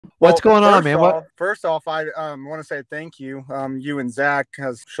What's going on, first man? off, first off, I want to say thank you. You and Zach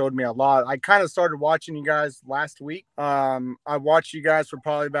has showed me a lot. I kind of started watching you guys last week. I watched you guys for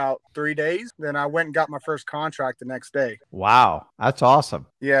probably about 3 days. Then I went and got my first contract the next day. Wow, that's awesome.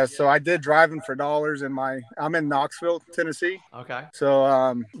 Yeah, so I did driving for dollars I'm in Knoxville, Tennessee. Okay.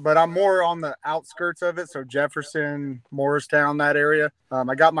 So, but I'm more on the outskirts of it. So Jefferson, Morristown, that area.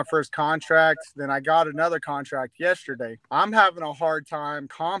 I got my first contract. Then I got another contract yesterday. I'm having a hard time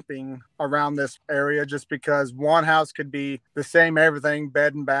comping around this area just because one house could be the same everything,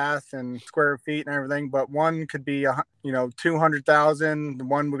 bed and bath and square feet and everything, but one could be 200,000,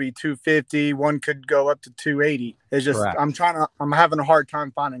 one would be 250, one could go up to 280. It's just Correct. I'm having a hard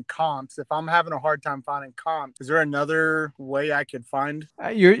time finding comps. If I'm having a hard time finding comps, is there another way I could find?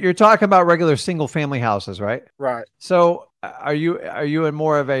 You're talking about regular single family houses, right? Right. So are you in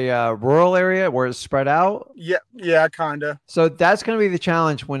more of a rural area where it's spread out? Yeah, kind of. So that's going to be the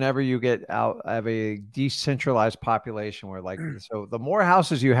challenge whenever you get out of a decentralized population where so the more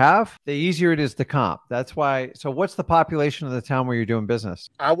houses you have, the easier it is to comp. That's why. So what's the population of the town where you're doing business?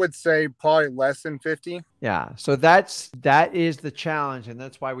 I would say probably less than 50. Yeah. So that is the challenge. And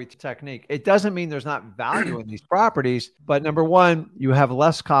that's why we technique. It doesn't mean there's not value in these properties, but number one, you have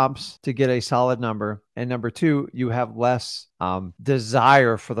less comps to get a solid number. And number two, you have less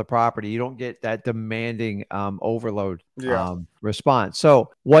desire for the property. You don't get that demanding overload response. So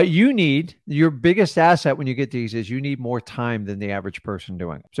what you need, your biggest asset when you get these is you need more time than the average person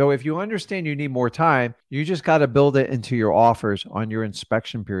doing. So if you understand you need more time, you just got to build it into your offers on your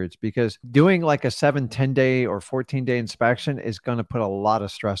inspection periods, because doing like a 7-10 day or 14-day inspection is going to put a lot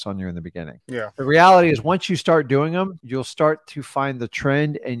of stress on you in the beginning. Yeah. The reality is once you start doing them, you'll start to find the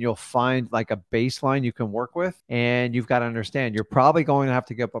trend and you'll find like a baseline you can work with. And you've got to understand you're probably going to have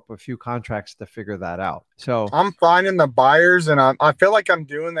to give up a few contracts to figure that out. So I'm finding the buyers, and I feel like I'm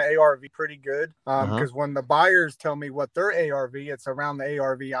doing the ARV pretty good because when the buyers tell me what their ARV, it's around the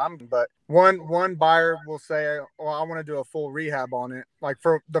ARV but one buyer will say, well, I want to do a full rehab on it. Like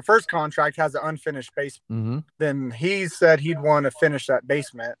for the first contract has an unfinished basement. Then he said he'd want to finish that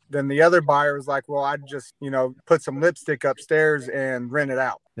basement. Then the other buyer was like, well, I'd just, put some lipstick upstairs and rent it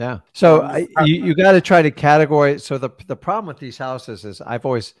out. Yeah. So you got to try to categorize. So the problem with these houses is I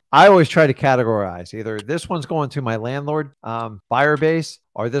always try to categorize. Either this one's going to my landlord buyer base,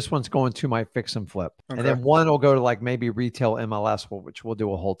 or this one's going to my fix and flip. Okay. And then one will go to like maybe retail MLS, which we'll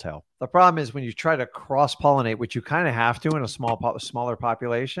do a wholesale. The problem is when you try to cross-pollinate, which you kind of have to in a smaller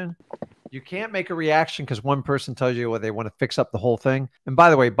population, you can't make a reaction because one person tells you, well, they want to fix up the whole thing. And by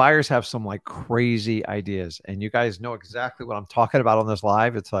the way, buyers have some like crazy ideas, and you guys know exactly what I'm talking about on this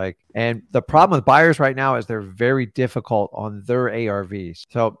live. It's like, and the problem with buyers right now is they're very difficult on their ARVs.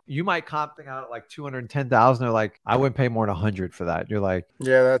 So you might comp out at like 210,000. They're like, I wouldn't pay more than 100 for that. You're like,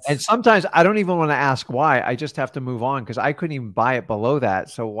 yeah, and sometimes I don't even want to ask why. I just have to move on because I couldn't even buy it below that.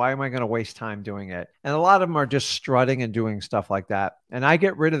 So why am I going to waste time doing it? And a lot of them are just strutting and doing stuff like that. And I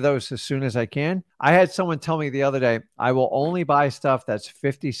get rid of those as soon as I can. I had someone tell me the other day, I will only buy stuff that's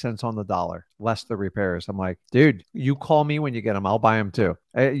 50 cents on the dollar, less the repairs. I'm like, dude, you call me when you get them. I'll buy them too.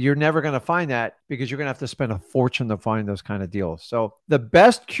 You're never going to find that because you're going to have to spend a fortune to find those kind of deals. So the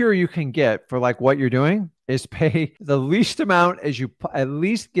best cure you can get for like what you're doing is pay the least amount as you at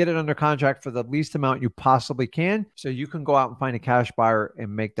least get it under contract for the least amount you possibly can. So you can go out and find a cash buyer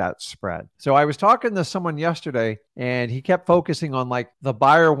and make that spread. So I was talking to someone yesterday and he kept focusing on like the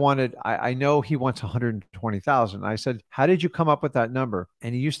buyer wanted, I know he wants 120,000. I said, how did you come up with that number?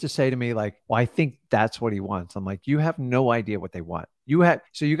 And he used to say to me like, well, I think that's what he wants. I'm like, you have no idea what they want.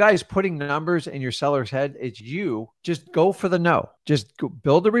 So you guys putting numbers in your seller's head, it's you just go for the no, just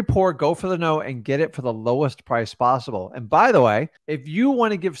build a report, go for the no and get it for the lowest price possible. And by the way, if you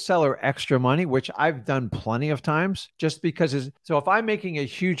want to give seller extra money, which I've done plenty of times, just because so if I'm making a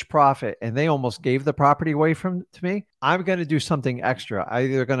huge profit and they almost gave the property away to me, I'm going to do something extra.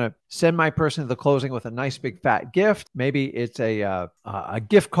 I'm either going to send my person to the closing with a nice big fat gift. Maybe it's a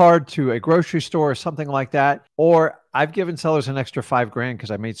gift card to a grocery store or something like that. Or I've given sellers an extra $5,000 because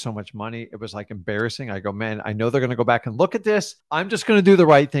I made so much money. It was like embarrassing. I go, man, I know they're going to go back and look at this. I'm just going to do the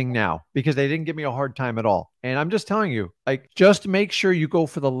right thing now because they didn't give me a hard time at all. And I'm just telling you, like, just make sure you go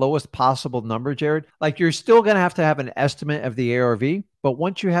for the lowest possible number, Jared. Like, you're still going to have an estimate of the ARV. But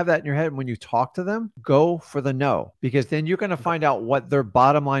once you have that in your head, when you talk to them, go for the no, because then you're going to find out what their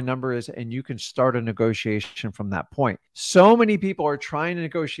bottom line number is and you can start a negotiation from that point. So many people are trying to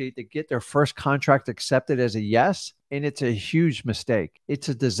negotiate to get their first contract accepted as a yes. And it's a huge mistake. It's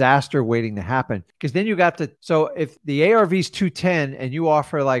a disaster waiting to happen because then you got to, so if the ARV is 210 and you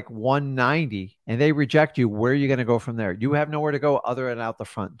offer like 190 and they reject you, where are you going to go from there? You have nowhere to go other than out the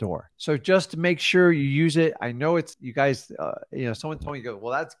front door. So just make sure you use it. I know it's, you guys, someone told me,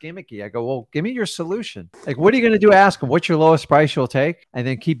 well, that's gimmicky. I go, well, give me your solution. Like, what are you going to do? Ask them, what's your lowest price you'll take? And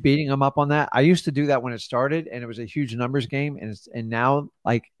then keep beating them up on that. I used to do that when it started, and it was a huge numbers game. And now,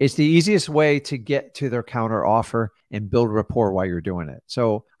 like, it's the easiest way to get to their counter offer and build rapport while you're doing it.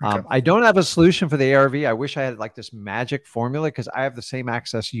 So I don't have a solution for the ARV. I wish I had like this magic formula, because I have the same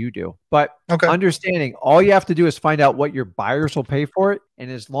access you do. But understanding, all you have to do is find out what your buyers will pay for it. And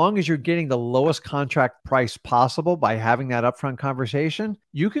as long as you're getting the lowest contract price possible by having that upfront conversation,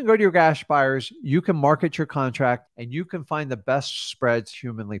 you can go to your cash buyers, you can market your contract, and you can find the best spreads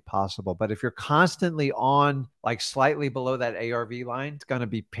humanly possible. But if you're constantly on like slightly below that ARV line, it's going to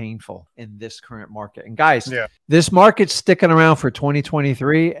be painful in this current market. And guys, this market's sticking around for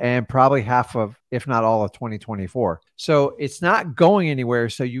 2023 and probably half of, if not all of 2024. So it's not going anywhere.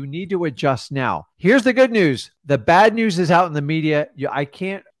 So you need to adjust now. Here's the good news. The bad news is out in the media. You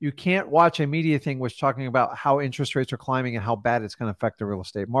can't watch a media thing which talking about how interest rates are climbing and how bad it's going to affect the real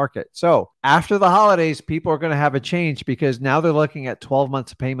estate market. So after the holidays, people are going to have a change, because now they're looking at 12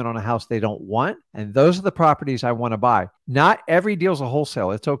 months of payment on a house they don't want. And those are the properties I want to buy. Not every deal's a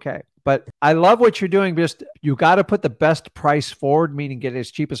wholesale. It's okay. But I love what you're doing. Just, you got to put the best price forward, meaning get it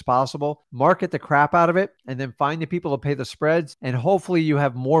as cheap as possible, market the crap out of it, and then find the people to pay the spreads. And hopefully you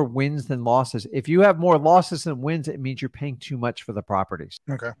have more wins than losses. If you have more losses than wins, it means you're paying too much for the properties.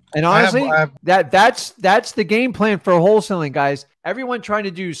 Okay. And honestly, that's the game plan for wholesaling, guys. Everyone trying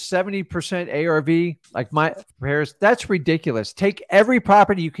to do 70% ARV, like my repairs, that's ridiculous. Take every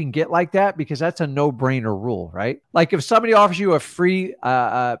property you can get like that, because that's a no-brainer rule, right? Like if somebody offers you a free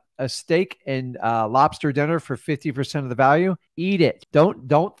a steak and lobster dinner for 50% of the value, eat it.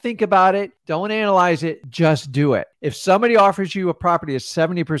 Don't think about it. Don't analyze it. Just do it. If somebody offers you a property at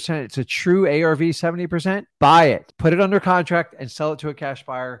 70%, it's a true ARV 70%, buy it, put it under contract, and sell it to a cash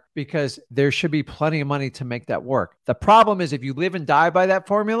buyer, because there should be plenty of money to make that work. The problem is, if you live and die by that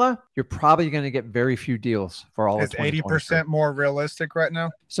formula, you're probably going to get very few deals for all of 2023. 80% more realistic right now?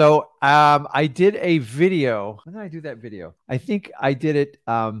 So I did a video. When did I do that video? I think I did it.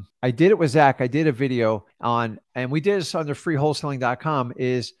 I did it with Zach. I did a video on, and we did this under freewholesaling.com,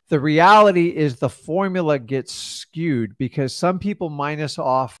 is the reality is the formula gets skewed because some people minus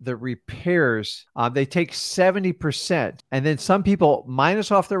off the repairs. They take 70%, and then some people minus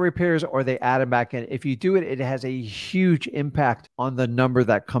off the repairs or they add them back in. If you do it, it has a huge impact on the number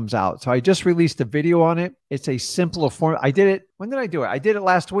that comes out. So I just released a video on it. It's a simpler form. I did it. When did I do it? I did it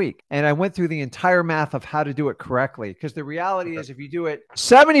last week, and I went through the entire math of how to do it correctly. Because the reality is, if you do it,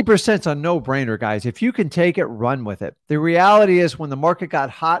 70% is a no-brainer, guys. If you can take it, run with it. The reality is, when the market got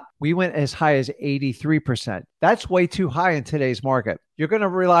hot, we went as high as 83%. That's way too high in today's market. You're going to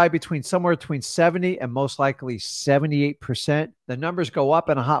rely somewhere between 70 and most likely 78%. The numbers go up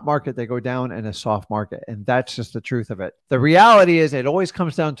in a hot market, they go down in a soft market. And that's just the truth of it. The reality is, it always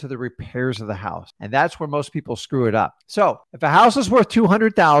comes down to the repairs of the house. And that's where most people screw it up. So if a house is worth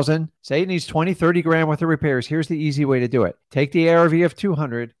 $200,000, say it needs 20, 30 grand worth of repairs, here's the easy way to do it. Take the ARV of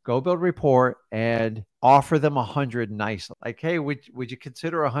 200, go build rapport, and offer them 100 nicely. Like, hey, would you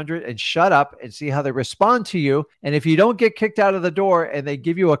consider 100? And shut up and see how they respond to you. And if you don't get kicked out of the door and they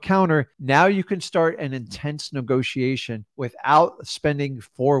give you a counter, now you can start an intense negotiation without spending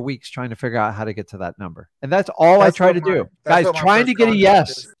 4 weeks trying to figure out how to get to that number. And that's all I try to do. Guys, trying to get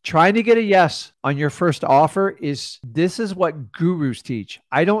a yes on your first offer this is what gurus teach.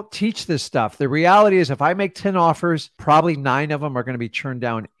 I don't teach this stuff. The reality is, if I make 10 offers, probably 9 of them are going to be turned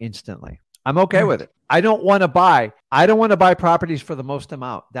down instantly. I'm okay with it. I don't want to buy properties for the most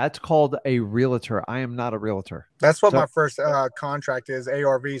amount. That's called a realtor. I am not a realtor. That's what my first contract is.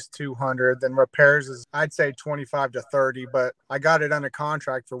 ARV's 200, then repairs is, I'd say 25 to 30, but I got it under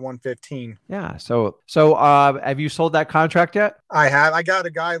contract for 115. Yeah. So have you sold that contract yet? I have. I got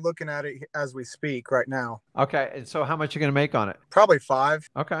a guy looking at it as we speak right now. Okay. And so how much are you going to make on it? Probably 5.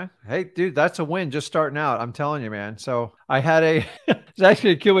 Okay. Hey, dude, that's a win just starting out. I'm telling you, man. So I had it's actually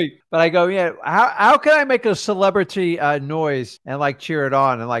a kill week, but I go, yeah, how can I make a celebrity noise and like cheer it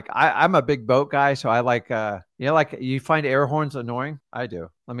on? And like, I'm a big boat guy. So I like, like you find air horns annoying. I do.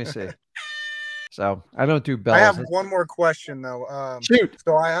 Let me see. So I don't do bells. I have one more question though. Shoot.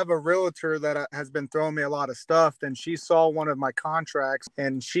 So I have a realtor that has been throwing me a lot of stuff, and she saw one of my contracts,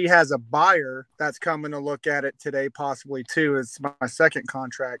 and she has a buyer that's coming to look at it today, possibly too. It's my second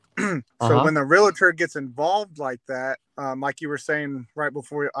contract. So when the realtor gets involved like that, like you were saying right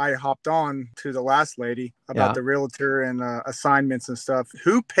before I hopped on to the last lady about the realtor and assignments and stuff.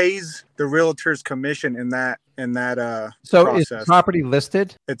 Who pays the realtor's commission in that so process? is the property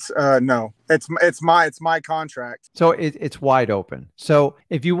listed? It's no, it's my contract. So it's wide open. So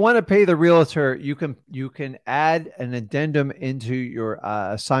if you want to pay the realtor, you can add an addendum into your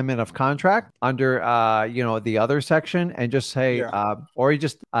assignment of contract under the other section, and just say or you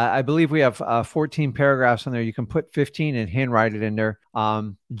just I believe we have 14 paragraphs in there. You can put 15 and handwrite it in there.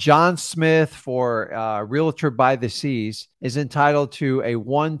 John Smith for Realtor by the Seas is entitled to a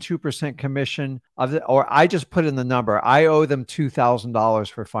 2% commission or I just put in the number. I owe them $2,000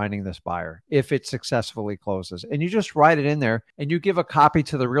 for finding this buyer if it successfully closes. And you just write it in there and you give a copy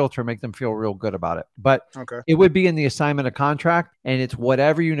to the realtor, make them feel real good about it. But it would be in the assignment of contract, and it's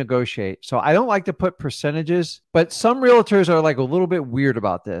whatever you negotiate. So I don't like to put percentages, but some realtors are like a little bit weird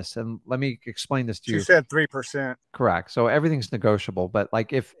about this. And let me explain this to you. You said 3%. Correct. So everything's negotiable, but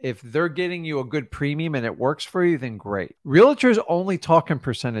like if they're getting you a good premium and it works for you, then great. Realtors only talk in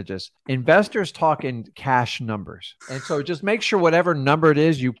percentages. Investors talk in cash numbers. And so just make sure whatever number it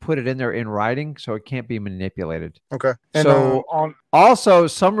is, you put it in there in writing so it can't be manipulated. Okay. And so also,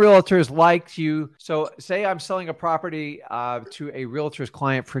 some realtors like you. So say I'm selling a property to a realtor's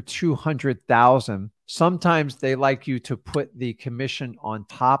client for $200,000. Sometimes they like you to put the commission on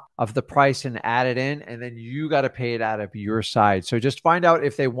top of the price and add it in, and then you got to pay it out of your side. So just find out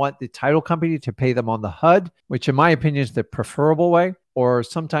if they want the title company to pay them on the HUD, which in my opinion is the preferable way, or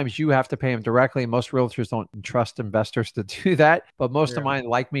sometimes you have to pay them directly. Most realtors don't trust investors to do that, but most of mine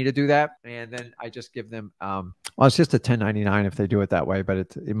like me to do that. And then I just give them, well, it's just a 1099 if they do it that way,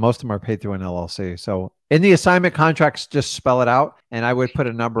 but most of them are paid through an LLC. So in the assignment contracts, just spell it out, and I would put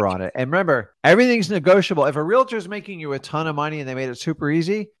a number on it. And remember, everything's negotiable. If a realtor is making you a ton of money and they made it super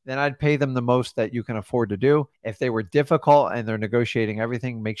easy, then I'd pay them the most that you can afford to do. If they were difficult and they're negotiating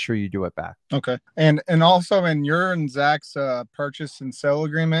everything, make sure you do it back. Okay. And also in your and Zach's purchase and sale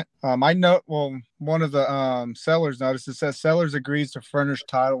agreement, I note, one of the sellers notice it says sellers agrees to furnish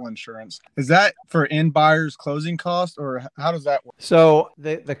title insurance. Is that for end buyers closing costs, or how does that work? So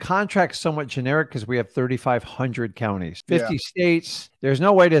the contract's somewhat generic because we have 3,500 counties, 50 states. There's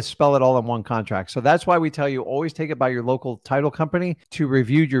no way to spell it all in one contract. So that's why we tell you always take it by your local title company to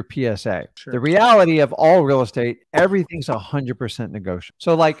review your PSA. Sure. The reality of all real estate, everything's 100% negotiable.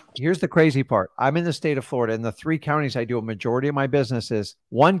 So like, here's the crazy part. I'm in the state of Florida, and the 3 counties I do a majority of my business is.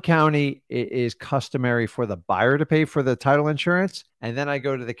 One county is customary for the buyer to pay for the title insurance. And then I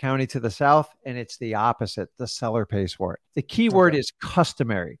go to the county to the south, and it's the opposite. The seller pays for it. The key word is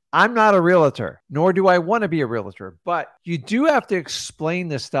customary. I'm not a realtor, nor do I want to be a realtor, but you do have to explain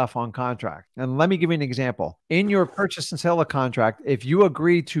this stuff on contract. And let me give you an example. In your purchase and sale contract, if you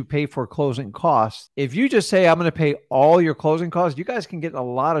agree to pay for closing costs, if you just say, I'm going to pay all your closing costs, you guys can get in a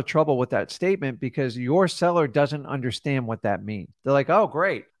lot of trouble with that statement because your seller doesn't understand what that means. They're like, oh,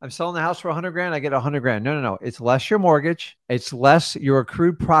 great. I'm selling the house for $100,000. I get $100,000. No. It's less your mortgage. It's less your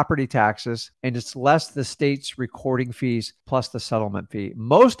accrued property taxes, and it's less the state's recording fees plus the settlement fee.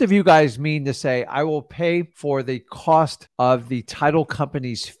 Most of you guys mean to say, I will pay for the cost of the title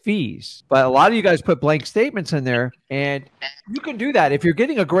company's fees. But a lot of you guys put blank statements in there, and you can do that. If you're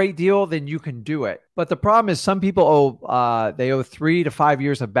getting a great deal, then you can do it. But the problem is some people owe 3 to 5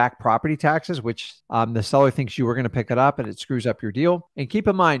 years of back property taxes, which the seller thinks you were going to pick it up, and it screws up your deal. And keep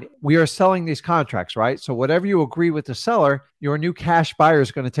in mind, we are selling these contracts, right? So whatever you agree with the seller, your new cash buyer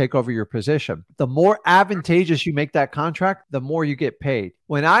is going to take over your position. The more advantageous you make that contract, the more you get paid.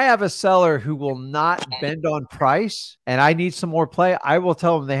 When I have a seller who will not bend on price and I need some more play, I will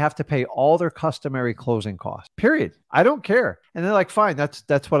tell them they have to pay all their customary closing costs, period. I don't care. And they're like, fine,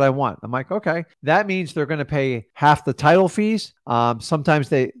 that's what I want. I'm like, okay, that means they're going to pay half the title fees. Sometimes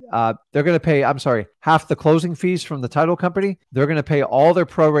they're going to pay, half the closing fees from the title company. They're going to pay all their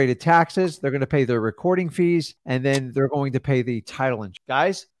prorated taxes. They're going to pay their recording fees, and then they're going to pay the title insurance.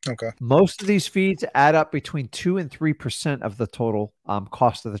 Guys, okay. Most of these fees add up between 2 and 3% of the total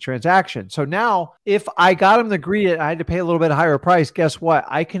cost of the transaction. So now if I got them to agree it, I had to pay a little bit higher price. Guess what?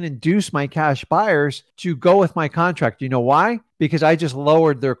 I can induce my cash buyers to go with my contract. You know why? Because I just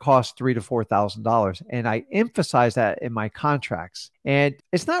lowered their cost $3,000 to $4,000. And I emphasize that in my contracts. And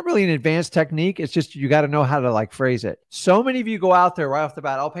it's not really an advanced technique. It's just, you got to know how to like phrase it. So many of you go out there right off the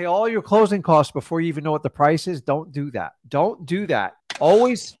bat, I'll pay all your closing costs before you even know what the price is. Don't do that. Don't do that.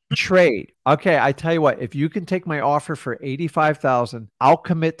 Always trade. Okay, I tell you what, if you can take my offer for 85,000, I'll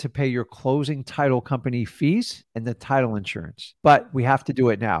commit to pay your closing title company fees and the title insurance. But we have to do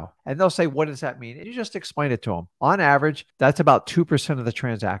it now. And they'll say, what does that mean? And you just explain it to them. On average, that's about 2% of the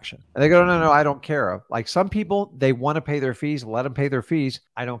transaction. And they go, no, no, I don't care. Like some people, they want to pay their fees, let them pay their fees.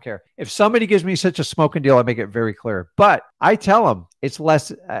 I don't care. If somebody gives me such a smoking deal, I make it very clear. But I tell them it's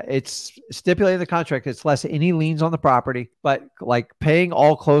less, it's stipulated in the contract, it's less any liens on the property, but like paying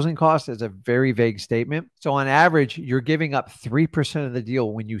all closing costs is a very vague statement. So on average, you're giving up 3% of the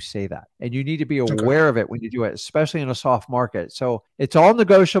deal when you say that. And you need to be aware of it when you do it, especially in a soft market. So it's all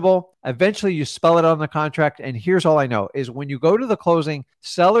negotiable. Eventually you spell it on the contract. And here's all I know is when you go to the closing,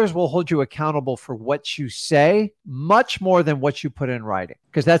 sellers will hold you accountable for what you say much more than what you put in writing,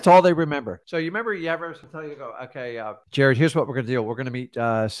 because that's all they remember. So you remember you ever tell you go, okay, Jared, here's what we're going to do. We're going to meet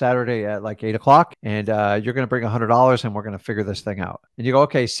Saturday at like 8 o'clock and you're going to bring $100 and we're going to figure this thing out. And you go,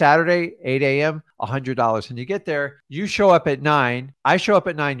 okay, Saturday, 8 a.m., $100. And you get there, you show up at 9. I show up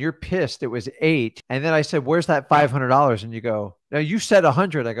at 9. You're pissed. It was 8. And then I said, where's that $500? And you go, no, you said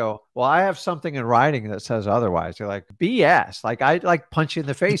 100. I go, well, I have something in writing that says otherwise. You're like, BS. Like I like punch you in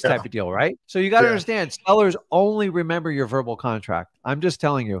the face type of deal, right? So you got to understand, sellers only remember your verbal contract. I'm just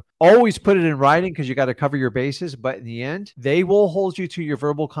telling you, always put it in writing because you got to cover your bases. But in the end, they will hold you to your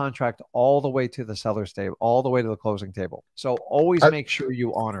verbal contract all the way to the seller's table, all the way to the closing table. So always make sure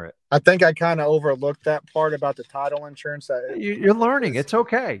you honor it. I think I kind of overlooked that part about the title insurance. You're learning. It's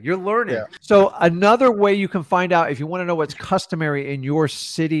okay. You're learning. Yeah. So another way you can find out if you want to know what's customary in your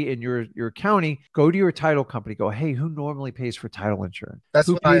city, in your county, go to your title company. Go, hey, who normally pays for title insurance? That's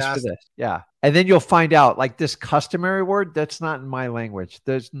who what pays I asked. for this? Yeah. And then you'll find out like this customary word, that's not in my language.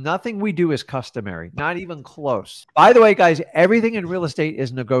 There's nothing we do is customary, not even close. By the way, guys, everything in real estate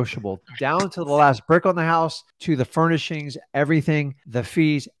is negotiable down to the last brick on the house, to the furnishings, everything, the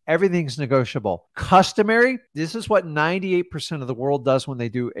fees, everything's negotiable. Customary, this is what 98% of the world does when they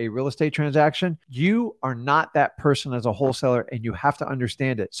do a real estate transaction. You are not that person as a wholesaler and you have to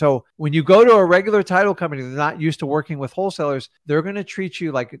understand it. So when you go to a regular title company, they're not used to working with wholesalers, they're going to treat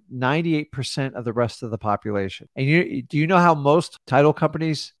you like 98% of the rest of the population. And do you know how most title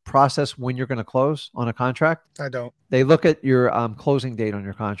companies process when you're going to close on a contract? I don't. They look at your closing date on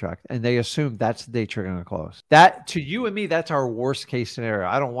your contract and they assume that's the date you're going to close. That, to you and me, that's our worst case scenario.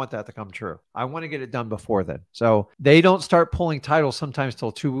 I don't want that to come true. I want to get it done before then. So they don't start pulling titles sometimes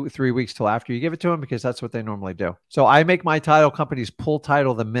till 2-3 weeks till after you give it to them, because that's what they normally do. So I make my title companies pull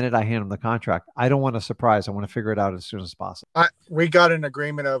title the minute I hand them the contract. I don't want a surprise. I want to figure it out as soon as possible. We got an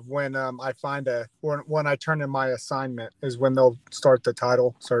agreement of when I find when I turn in my assignment is when they'll start the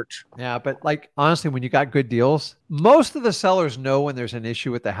title search. Yeah, but like honestly, when you got good deals, most of the sellers know when there's an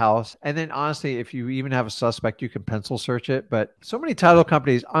issue with the house. And then honestly, if you even have a suspect, you can pencil search it. But so many title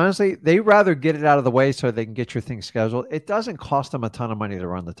companies, honestly, they rather get it out of the way so they can get your thing scheduled. It doesn't cost them a ton of money to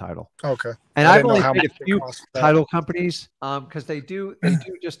run the title. Okay. And I've only paid a few title companies because they do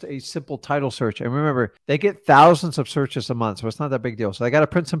just a simple title search. And remember, they get thousands of searches a month, so it's not that big deal. So they got to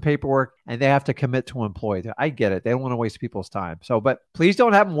print some paperwork and they have to commit to an employee. I get it. They don't want to waste people's time. So, but please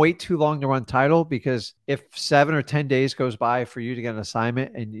don't have them wait too long to run title, because if 7 or 10 days goes by for you to get an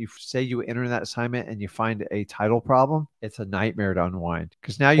assignment and you say you enter that assignment and you find a title problem, it's a nightmare to unwind.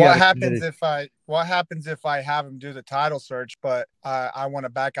 Because now you what happens if I have them do the title search, but I want to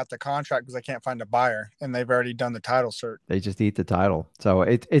back out the contract because I can't find a buyer and they've already done the title search? They just eat the title. So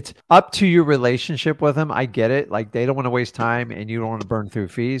it's up to your relationship with them. I get it. Like they don't want to waste time and you don't want to burn through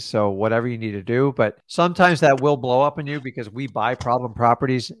fees. So whatever you need to do, but sometimes that will blow up on you because we buy problem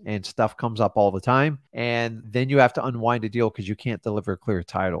properties and stuff comes up all the time. And then you have to unwind a deal because you can't deliver a clear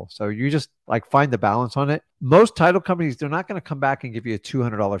title. So you just like find the balance on it. Most title companies, they're not going to come back and give you a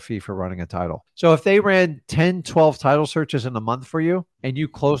 $200 fee for running a title. So if they ran 10, 12 title searches in a month for you and you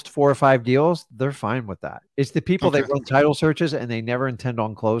closed 4 or 5 deals, they're fine with that. It's the people that run title searches and they never intend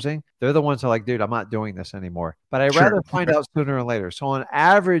on closing. They're the ones that are like, dude, I'm not doing this anymore. But I'd rather find out sooner or later. So on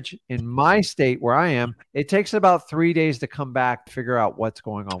average, in my state where I am, it takes about 3 days to come back to figure out what's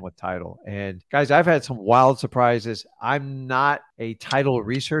going on with title. And guys, I've had some wild surprises. I'm not a title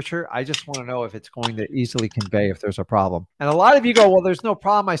researcher. I just want to know if it's going to easily convey if there's a problem. And a lot of you go, well, there's no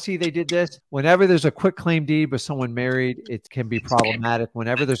problem. I see they did this. Whenever there's a quick claim deed with someone married, it can be problematic. automatic.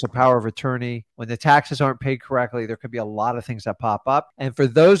 Whenever there's a power of attorney, when the taxes aren't paid correctly, there could be a lot of things that pop up. And for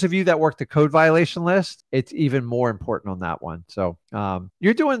those of you that work the code violation list, it's even more important on that one. So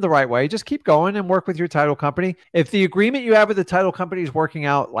you're doing the right way. Just keep going and work with your title company. If the agreement you have with the title company is working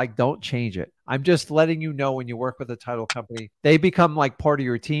out, like, don't change it. I'm just letting you know when you work with a title company, they become like part of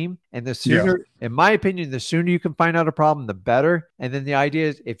your team. And the sooner, in my opinion, the sooner you can find out a problem, the better. And then the idea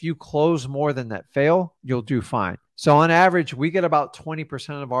is if you close more than that fail, you'll do fine. So on average, we get about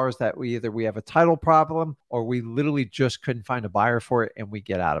 20% of ours that we have a title problem or we literally just couldn't find a buyer for it and we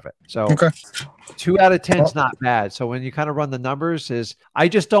get out of it. So 2 out of 10 is not bad. So when you kind of run the numbers I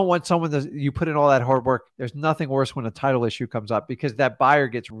just don't want someone that you put in all that hard work. There's nothing worse when a title issue comes up because that buyer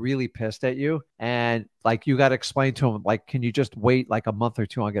gets really pissed at you and like you got to explain to them, like, can you just wait like a month or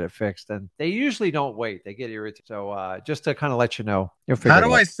two and get it fixed? And they usually don't wait. They get irritated. So just to kind of let you know, how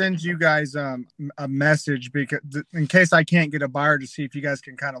do I send you guys a message because in case I can't get a buyer to see if you guys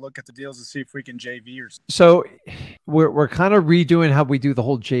can kind of look at the deals and see if we can JV or something? So we're kind of redoing how we do the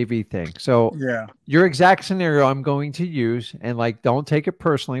whole JV thing. So your exact scenario I'm going to use, and like, don't take it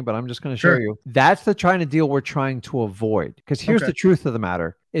personally, but I'm just going to show you. That's the kind of deal we're trying to avoid. Because here's the truth of the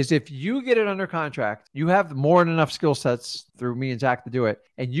matter. Is if you get it under contract, you have more than enough skill sets through me and Zach to do it,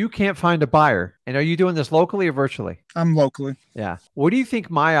 and you can't find a buyer. And are you doing this locally or virtually? I'm locally. Yeah. What do you think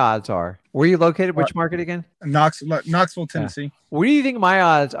my odds are? Where are you located? Which market again? Knoxville, Tennessee. Yeah. What do you think my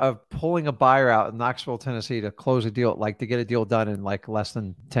odds of pulling a buyer out in Knoxville, Tennessee to close a deal, like to get a deal done in like less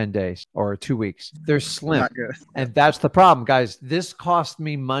than 10 days or 2 weeks? They're slim. Not good. And that's the problem, guys. This cost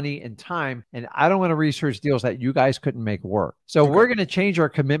me money and time, and I don't want to research deals that you guys couldn't make work. So we're going to change our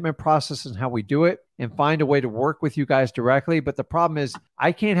commitment process and how we do it and find a way to work with you guys directly. But the problem is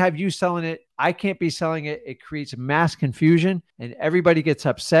I can't have you selling it. I can't be selling it. It creates mass confusion and everybody gets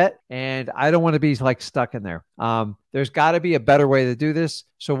upset. And I don't want to be like stuck in there. There's got to be a better way to do this.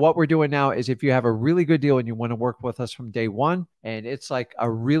 So what we're doing now is if you have a really good deal and you want to work with us from day one, and it's like a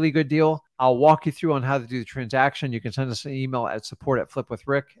really good deal, I'll walk you through on how to do the transaction. You can send us an email at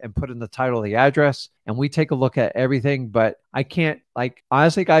support@flipwithrick and put in the title, the address, and we take a look at everything. But I can't, like,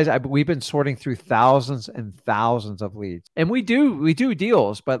 honestly, guys, we've been sorting through thousands and thousands of leads, and we do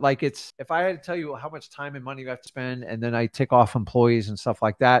deals, but like, if I had to tell you how much time and money you have to spend, and then I tick off employees and stuff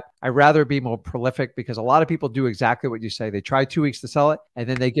like that, I'd rather be more prolific because a lot of people do exactly what you say. They try 2 weeks to sell it, and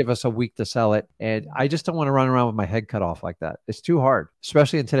then they give us a week to sell it. And I just don't want to run around with my head cut off like that. It's too hard,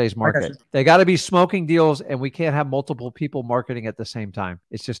 especially in today's market. They got to be smoking deals, and we can't have multiple people marketing at the same time.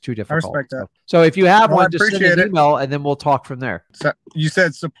 It's just too difficult. I respect that. So if you have one, just send an email, and then we'll talk from there. So you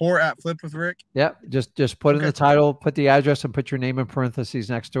said support@flipwithrick? Yep. Just put in the title, put the address, and put your name in parentheses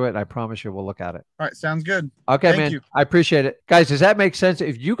next to it. And I promise you, we'll look at it. All right. Sounds good. Okay, man. I appreciate it. Guys, does that make sense?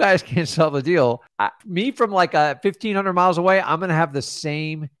 If you guys can't sell the deal, me from like 1,500 miles away, I'm going to have the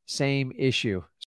same issue.